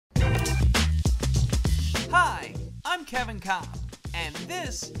I'm Kevin Cobb, and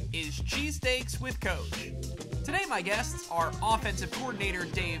this is Cheesesteaks with Coach. Today my guests are offensive coordinator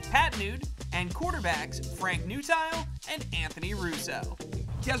Dave Patenaude and quarterbacks Frank Nutile and Anthony Russo. You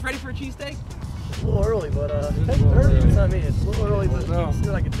guys ready for a cheesesteak? It's a little early, but 10:30, it's not me. It's a little early, but see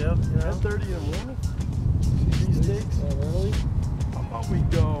what I can do. 10:30 in the morning? Cheesesteaks? Early? How about we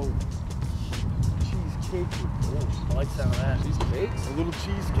go cheesecake with I like the sound of that. Cheesesteaks? A little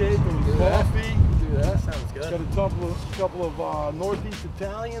cheesecake, a little coffee. Do that. Sounds good. Got a couple of Northeast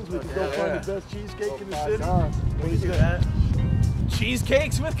Italians. We can go find the best cheesecake in the city. We can do that.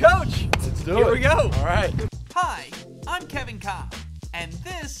 Cheesesteaks with Coach. Let's do it. Here we go. All right. Hi, I'm Kevin Cobb, and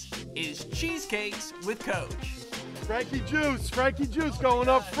this is Cheesesteaks with Coach. Frankie Juice going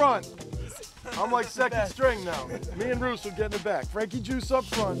up front. I'm like second string now. Me and Roos will get in the back. Frankie Juice up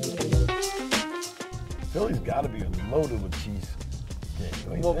front. Philly's got to be loaded with cheese.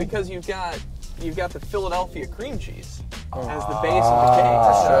 Well, because you've got the Philadelphia cream cheese as the base of the cake.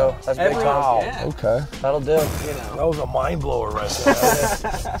 That's true. That's big time. Yeah. Okay. That'll do. You know. That was a mind blower right there.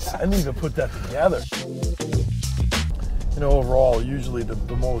 I didn't even put that together. You know, overall, usually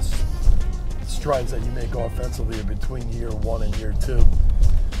the most strides that you make offensively are between year 1 and year 2.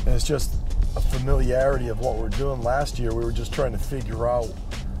 And it's just a familiarity of what we're doing. Last year, we were just trying to figure out,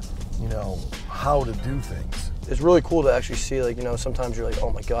 you know, how to do things. It's really cool to actually see, like, you know, sometimes you're like,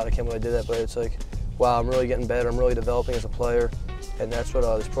 oh my God, I can't believe I did that. But it's like, wow, I'm really getting better. I'm really developing as a player. And that's what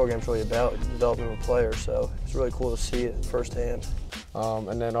this program's really about, developing a player. So it's really cool to see it firsthand.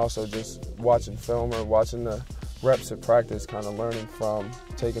 And then also just watching film or watching the reps at practice, kind of learning from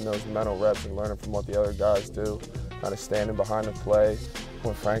taking those mental reps and learning from what the other guys do, kind of standing behind the play.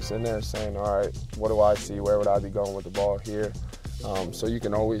 When Frank's in there saying, all right, what do I see? Where would I be going with the ball here? So you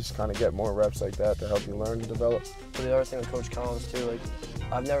can always kind of get more reps like that to help you learn and develop. But the other thing with Coach Collins too, like,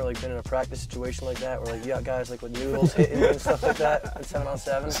 I've never like been in a practice situation like that where like you got guys like with noodles hitting you and stuff like that in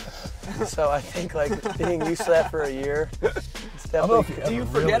 7-on-7. So I think like being used to that for a year, it's definitely. Do you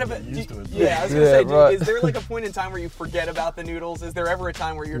forget about? Yeah, I was gonna say, is there like a point in time where you forget about the noodles? Is there ever a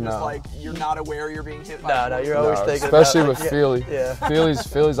time where you're just like you're not aware you're being hit by? No, you're always thinking. Especially about, with Philly. Yeah.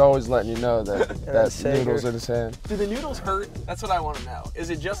 Philly's always letting you know that noodles in his hand. Do the noodles hurt? That's what I want to know. Is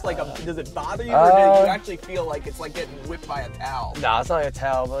it just like does it bother you, or do you actually feel like it's like getting whipped by a towel? Nah, it's not like a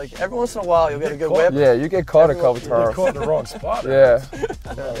towel, but like every once in a while you'll get a good whip. Yeah, you get caught a couple You get times. caught in the wrong spot. Yeah.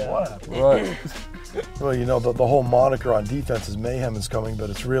 What happened? Right. Well, you know, the whole moniker on defense is mayhem is coming, but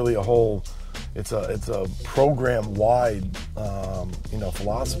it's really it's a program-wide, you know,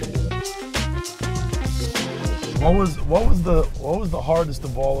 philosophy. What was the hardest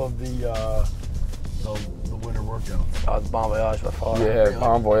of all of the winter workouts? The Bon Voyage by far. Yeah,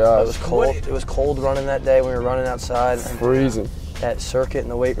 Bon Voyage. It was cold. It was cold running that day when we were running outside. Freezing. That circuit in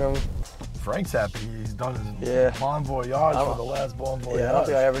the weight room. Frank's happy he's done his Bon Voyage for the last Bon Voyage. Yeah, I don't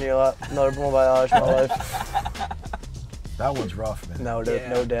think I ever knew another Bon Voyage in my life. That one's rough, man. No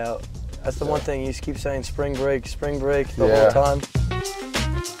doubt. That's the one thing you just keep saying, spring break the whole time.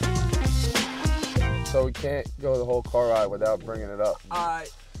 So we can't go the whole car ride without bringing it up.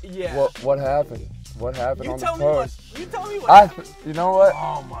 Yeah. What happened? What happened on the post? You tell me what. You know what?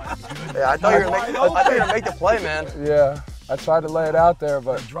 Oh my goodness. Yeah, I thought you were gonna make the play, man. Yeah, I tried to lay it out there,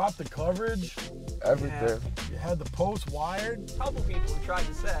 but You dropped the coverage. everything. You had the post wired. A couple people have tried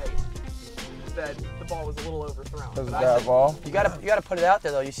to say that the ball was a little overthrown. That was a but I bad think- ball. You gotta put it out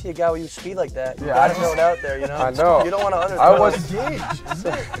there though. You see a guy with you speed like that. You Yeah, gotta I throw it out there. You know. I know. You don't want to underthrow. I was. Gauge,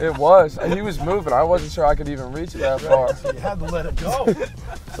 isn't it? It was. And he was moving. I wasn't sure I could even reach it that far. So you had to let it go.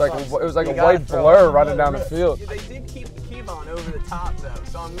 It's like it was like You a gotta white throw blur it. running down the field. They did keep Kevon over the top though,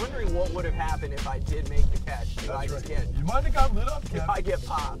 so I'm wondering what would have happened if I did make the catch. Do I just get? You might have got lit up, If Kevin. I get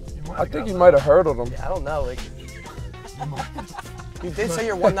popped? I think you might have hurdled him. I don't know. Like, you did say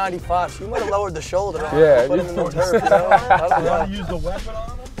you're 195, so you might have lowered the shoulder. Yeah, Put you him in the turf. You know? I don't You know. want to use the weapon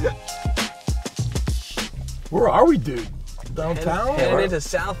on him? Where are we, dude? Downtown? Headed into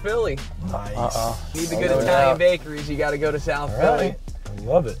South Philly. Nice. Need the good Italian bakeries. You got to go to South All Philly. right. I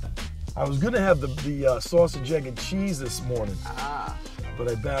love it. I was going to have the sausage, egg, and cheese this morning, but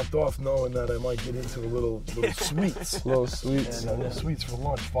I backed off knowing that I might get into a little sweets. Little sweets. Little sweets for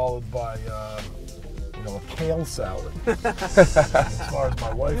lunch, followed by you know, a kale salad. As far as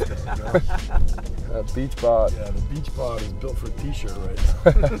my wife goes, you know? Beach bod. Yeah, the beach bod is built for a t-shirt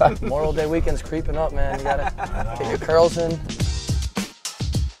right now. Memorial Day weekend's creeping up, man. You gotta get your curls in.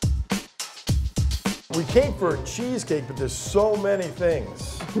 We came for a cheesecake, but there's so many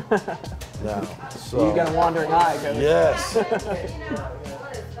things now. So You got a wandering eye, Coach. yes,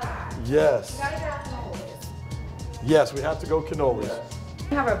 yes, yes. We have to go cannolis.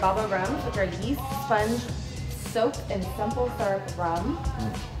 We have our baba rums, which are yeast sponge soaked in simple syrup rum.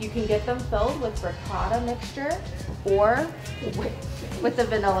 You can get them filled with ricotta mixture or with the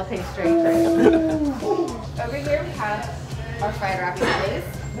vanilla pastry cream. Over here we have our fried wrapping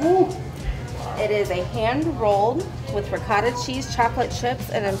glaze. It is a hand rolled with ricotta cheese, chocolate chips,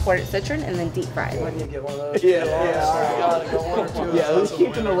 and imported citron, and then deep fried. When you get one of those, Yeah, gotta go one or two. Yeah, who's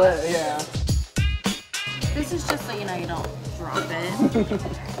keeping the lid? Yeah. This is just so you know you don't drop it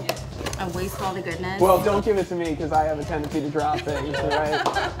and waste all the goodness. Well, don't give it to me because I have a tendency to drop things, right?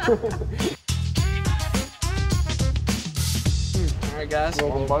 All right, guys.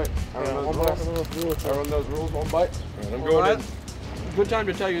 One bite. Everyone knows rules. One bite. I'm Well, going in. good time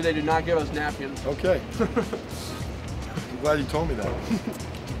to tell you they did not give us napkins. Okay. I'm glad you told me that.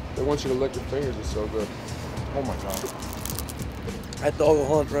 They want you to lick your fingers. It's so good. Oh my God. That dog will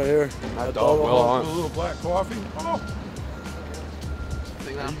hunt right here. That dog will hunt. hunt. A little black coffee. Oh.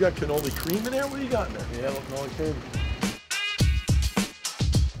 You got cannoli cream in there? What do you got in there? Yeah, cannoli cream.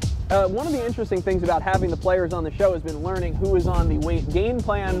 One of the interesting things about having the players on the show has been learning who is on the weight gain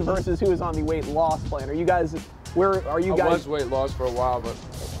plan versus who is on the weight loss plan. Are you guys, where are you I guys? was weight loss for a while, but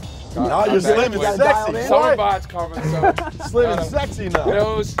Now you're slim and dialed sexy. in? summer body's coming, so Slim and sexy now. you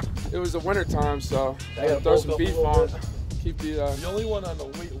know, it was the winter time, so I gotta throw bulk some up a beef little on. bit. Keep the The only one on the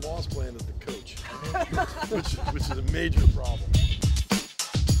weight loss plan is the coach, which is a major problem.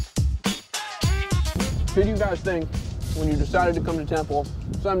 Who do you guys think, when you decided to come to Temple,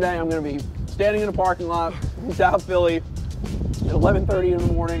 someday I'm going to be standing in a parking lot in South Philly at 11:30 in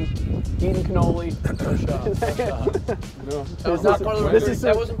the morning, eating cannoli? No shot. no. That was not part of the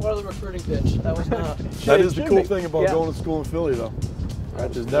that wasn't part of the recruiting pitch. That was not. That is the should cool be. thing about Yeah. going to school in Philly, though. Right?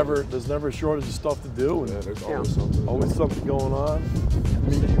 There's never a shortage of stuff to do, and Yeah, there's always something. always something going on.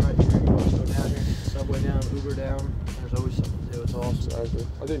 The city right here. You always go down here, subway down, Uber down. There's always something to do. It's awesome. Exactly.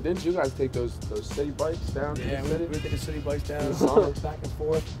 I think, didn't you guys take those city bikes down to Yeah, the we city? take the city bikes down, summer. back and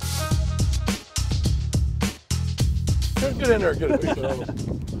forth. Get in there, get a picture of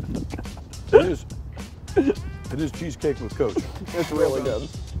them. It is cheesecake with Coach. It's really good.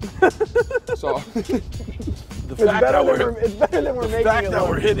 So, The It's fact that better than we're making fact it that look.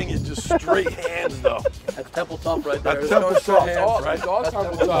 we're hitting it just straight hands, though. That's Temple tough right there. That's There's Temple no straight tough, hands. all, right? it's all That's type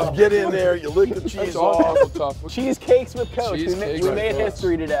of Temple tough. Get in there, you lick the It's cheese all off. type of tough. Cheesecakes with Coach. Cheesecakes We with made Coach.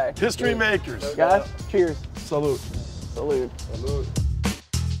 history today. History makers. Guys, cheers. Salute. Salute. Salute.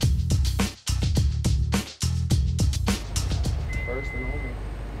 First and only.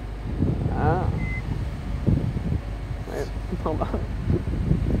 Ah. Wait, hold on.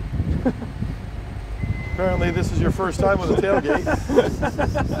 Apparently, this is your first time with a tailgate.